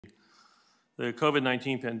The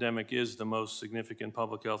COVID-19 pandemic is the most significant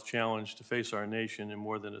public health challenge to face our nation in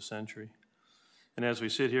more than a century. And as we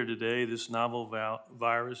sit here today, this novel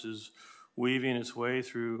virus is weaving its way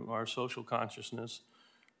through our social consciousness,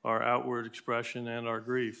 our outward expression, and our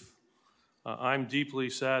grief. I'm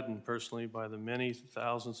deeply saddened personally by the many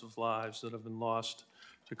thousands of lives that have been lost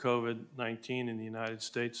to COVID-19 in the United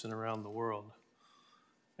States and around the world.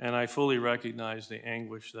 And I fully recognize the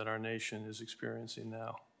anguish that our nation is experiencing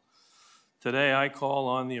now. Today, I call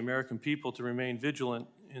on the American people to remain vigilant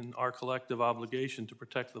in our collective obligation to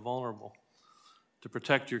protect the vulnerable, to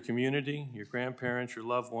protect your community, your grandparents, your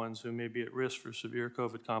loved ones who may be at risk for severe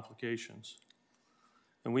COVID complications.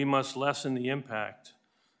 And we must lessen the impact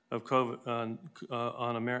of COVID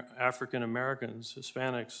on African Americans,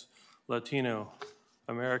 Hispanics, Latino,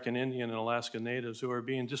 American Indian, and Alaska Natives who are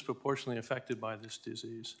being disproportionately affected by this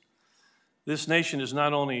disease. This nation is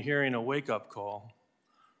not only hearing a wake-up call,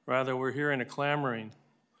 rather we're hearing a clamoring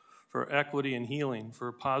for equity and healing,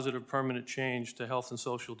 for positive permanent change to health and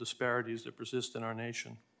social disparities that persist in our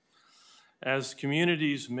nation. As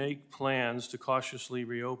communities make plans to cautiously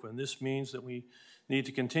reopen, this means that we need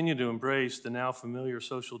to continue to embrace the now familiar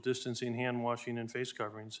social distancing, hand washing, and face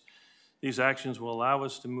coverings. These actions will allow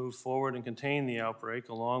us to move forward and contain the outbreak,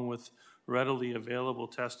 along with readily available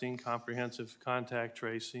testing, comprehensive contact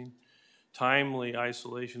tracing, timely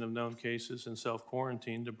isolation of known cases, and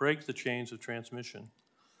self-quarantine to break the chains of transmission.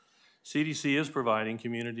 CDC is providing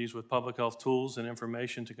communities with public health tools and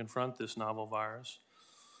information to confront this novel virus.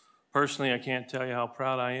 Personally, I can't tell you how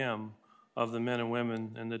proud I am of the men and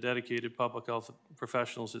women and the dedicated public health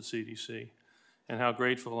professionals at CDC, and how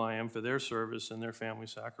grateful I am for their service and their family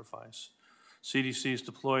sacrifice. CDC has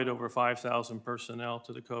deployed over 5,000 personnel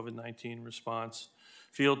to the COVID-19 response.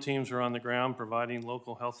 Field teams are on the ground providing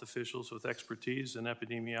local health officials with expertise in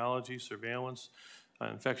epidemiology, surveillance,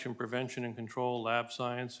 infection prevention and control, lab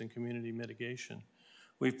science, and community mitigation.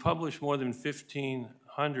 We've published more than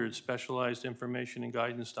 1,500 specialized information and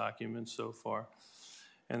guidance documents so far,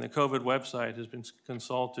 and the COVID website has been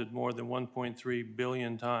consulted more than 1.3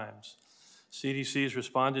 billion times. CDC has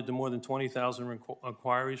responded to more than 20,000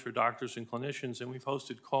 inquiries for doctors and clinicians, and we've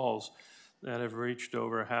hosted calls that have reached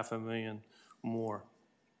over 500,000 more.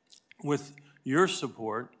 With your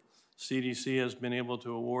support, CDC has been able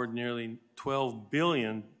to award nearly $12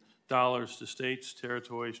 billion to states,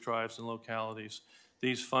 territories, tribes, and localities.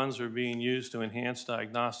 These funds are being used to enhance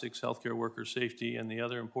diagnostics, healthcare worker safety, and the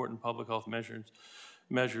other important public health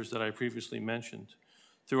measures that I previously mentioned.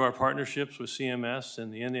 Through our partnerships with CMS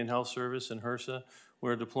and the Indian Health Service and HRSA,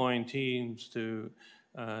 we're deploying teams to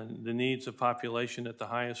the needs of population at the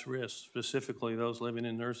highest risk, specifically those living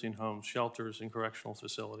in nursing homes, shelters, and correctional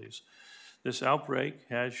facilities. This outbreak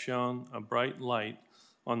has shone a bright light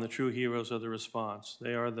on the true heroes of the response.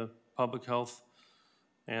 They are the public health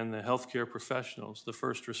and the healthcare professionals, the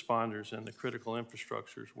first responders, and the critical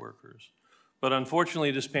infrastructure workers. But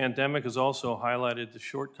unfortunately, this pandemic has also highlighted the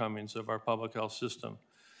shortcomings of our public health system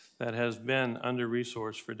that has been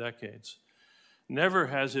under-resourced for decades. Never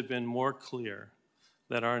has it been more clear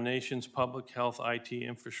that our nation's public health IT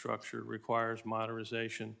infrastructure requires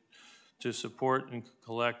modernization to support and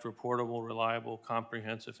collect reportable, reliable,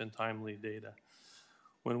 comprehensive, and timely data.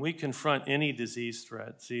 When we confront any disease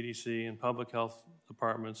threat, CDC and public health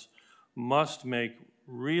departments must make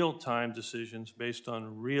real-time decisions based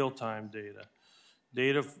on real-time data.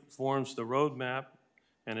 Data forms the roadmap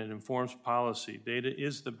and it informs policy. Data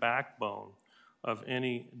is the backbone of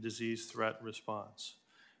any disease threat response.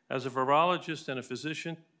 As a virologist and a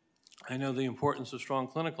physician, I know the importance of strong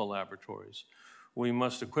clinical laboratories. We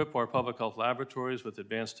must equip our public health laboratories with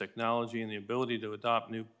advanced technology and the ability to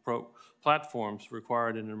adopt new platforms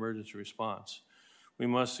required in an emergency response. We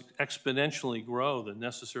must exponentially grow the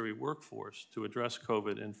necessary workforce to address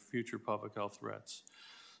COVID and future public health threats.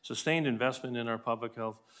 Sustained investment in our public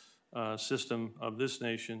health system of this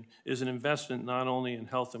nation is an investment not only in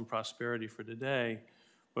health and prosperity for today,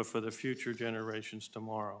 but for the future generations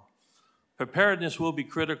tomorrow. Preparedness will be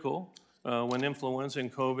critical when influenza and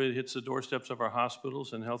COVID hits the doorsteps of our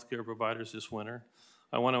hospitals and healthcare providers this winter.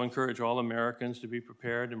 I want to encourage all Americans to be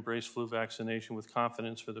prepared, embrace flu vaccination with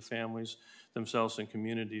confidence for the families, themselves, and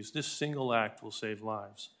communities. This single act will save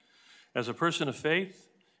lives. As a person of faith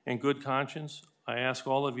and good conscience, I ask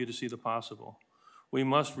all of you to see the possible. We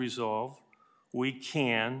must resolve, we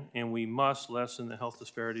can, and we must lessen the health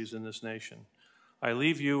disparities in this nation. I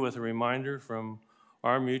leave you with a reminder from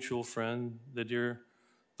our mutual friend, the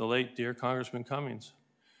late dear Congressman Cummings,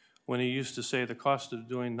 when he used to say the cost of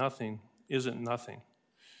doing nothing isn't nothing.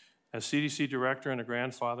 As CDC director and a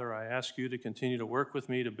grandfather, I ask you to continue to work with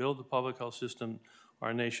me to build the public health system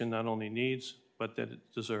our nation not only needs, but that it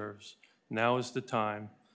deserves. Now is the time